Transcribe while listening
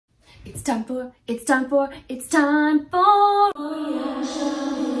It's time for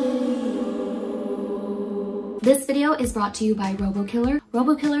This video is brought to you by RoboKiller.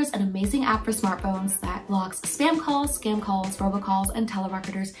 RoboKiller is an amazing app for smartphones that blocks spam calls, scam calls, robocalls, and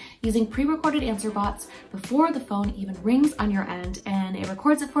telemarketers using pre-recorded answer bots before the phone even rings on your end, and it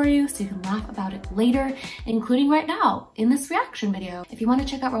records it for you so you can laugh about it later, including right now in this reaction video. If you want to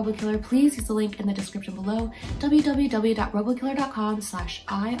check out RoboKiller, please use the link in the description below,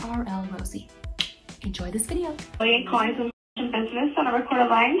 www.robokiller.com/IRLrosie. Enjoy this video. Calling from business on a recorded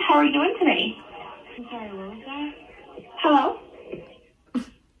line. How are you doing today? I'm sorry, what was that? Hello?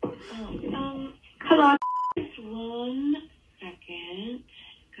 Hello? Just 1 second.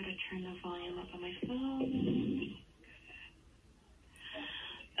 Gotta turn the volume up on my phone.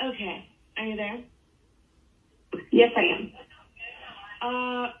 Okay, are you there? Yes, I am.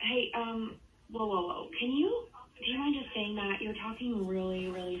 Hey, whoa. Do you mind just saying that? You're talking really,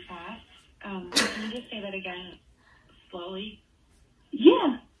 really fast. Can you just say that again slowly?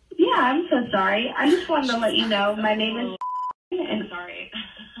 Yeah, I'm so sorry. I just wanted to let you know my name is I'm sorry.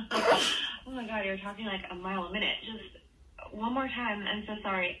 Oh my god, you're talking like a mile a minute. Just one more time. I'm so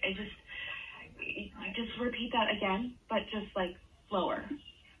sorry. Just repeat that again, but just like slower.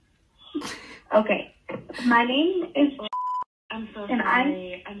 Okay. My name is I'm so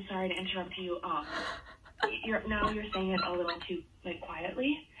sorry. I'm sorry to interrupt you. You're saying it a little too like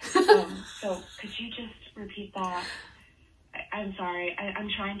quietly. So could you just repeat that? I'm sorry. I'm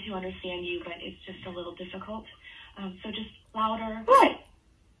trying to understand you, but it's just a little difficult. So just louder. What?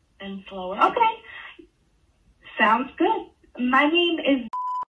 And slower. Okay. Sounds good. My name is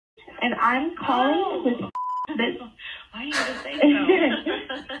and I'm calling with this. Why do you just say so?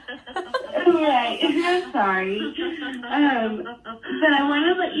 Right. I'm sorry. But I want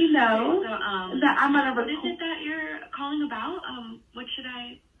to let you know that I'm on a what is it that you're calling about? What should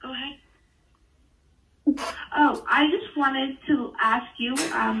I go ahead? Oh, I just wanted to ask you,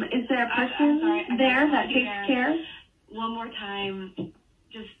 is there a person there that takes care? One more time.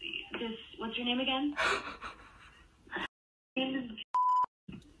 Just, what's your name again?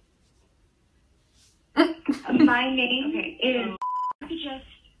 My name is...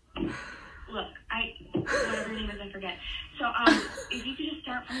 Look, whatever your name is, I forget. So, if you could just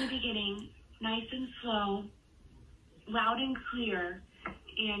start from the beginning, nice and slow, loud and clear,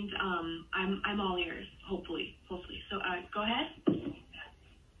 and I'm all ears, hopefully. So go ahead.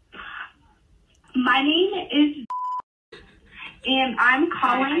 My name is and I'm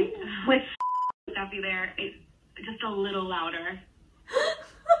calling with Stop you there. It's just a little louder.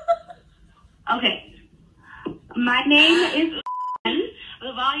 Okay. My name is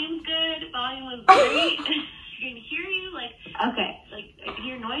the volume's good. The volume was great. You can hear you okay. Like I can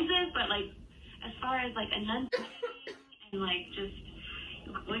hear noises, but like as far as like enunciating and like just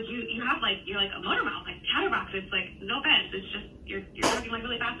like you have like you're like a motor mouth, like chatterbox. It's like no offense. It's just you're talking like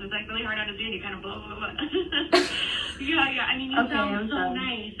really fast. It's like really hard to understand. You kind of blah blah blah. yeah. I mean, you sound so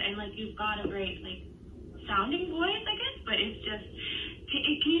nice and like you've got a great like sounding voice, I guess. But it's just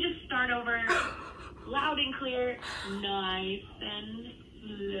can you just start over, loud and clear, nice and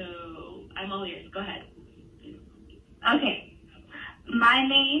slow. I'm all ears. Go ahead. Okay. My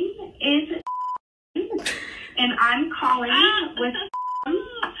name is and I'm calling with.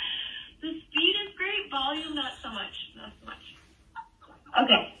 The speed is great. Volume, not so much.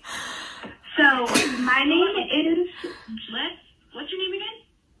 Okay. So my name is. What's your name again?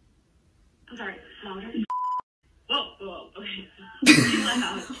 I'm sorry. Louder. Whoa. Okay. Too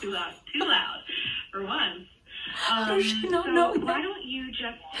loud. For once. Why don't you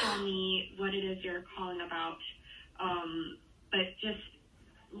just tell me what it is you're calling about? But just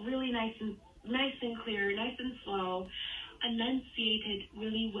really nice and clear, nice and slow, enunciated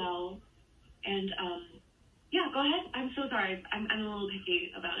really well, and yeah, go ahead. I'm so sorry. I'm a little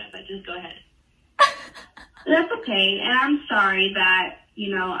picky about it, but just go ahead. That's okay, and I'm sorry that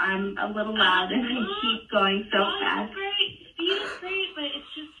I'm a little loud and I keep going so fast. It's great. Speed is great, but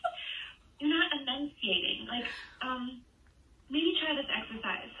it's just you're not enunciating. Like maybe try this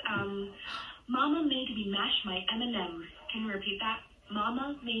exercise. Mama made me mash my M&Ms. Can you repeat that?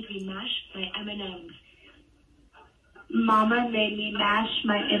 Mama made me mash my M&Ms. Mama made me mash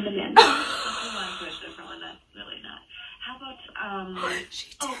my M&Ms. Different one. That's really not. How about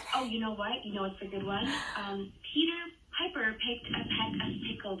you know what? You know what's a good one? Peter Piper picked a peck of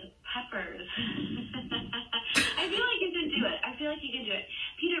pickled peppers. I feel like you can do it.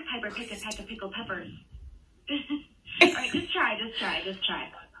 Peter Piper picked a peck of pickled peppers. All right, just try.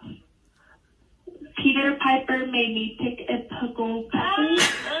 Peter Piper made me pick a pickled pepper.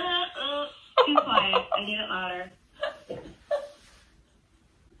 Too quiet. I need it louder.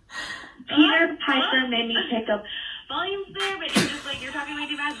 Pied Piper made me pick up. Volume's there, but it's just like you're talking way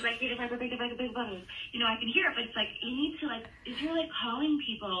too fast. It's like Pied Piper, Pied Piper, Pied Piper. You know, I can hear it, but it's like you need to like if you're like calling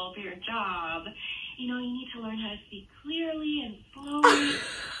people for your job, you know, you need to learn how to speak clearly and slowly.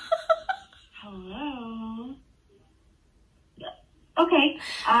 Hello. Okay.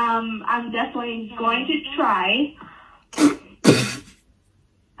 I'm definitely going to try.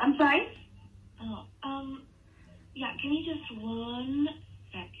 I'm sorry? Oh, yeah, can you just 1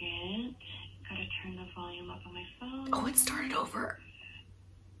 second? Gotta turn the volume up on my phone. Oh, it started over.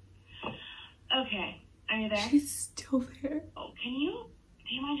 Okay, are you there? She's still there. Oh, do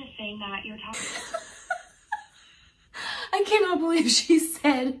you mind just saying that? You're talking. I cannot believe she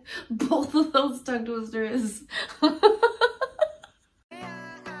said both of those tongue twisters.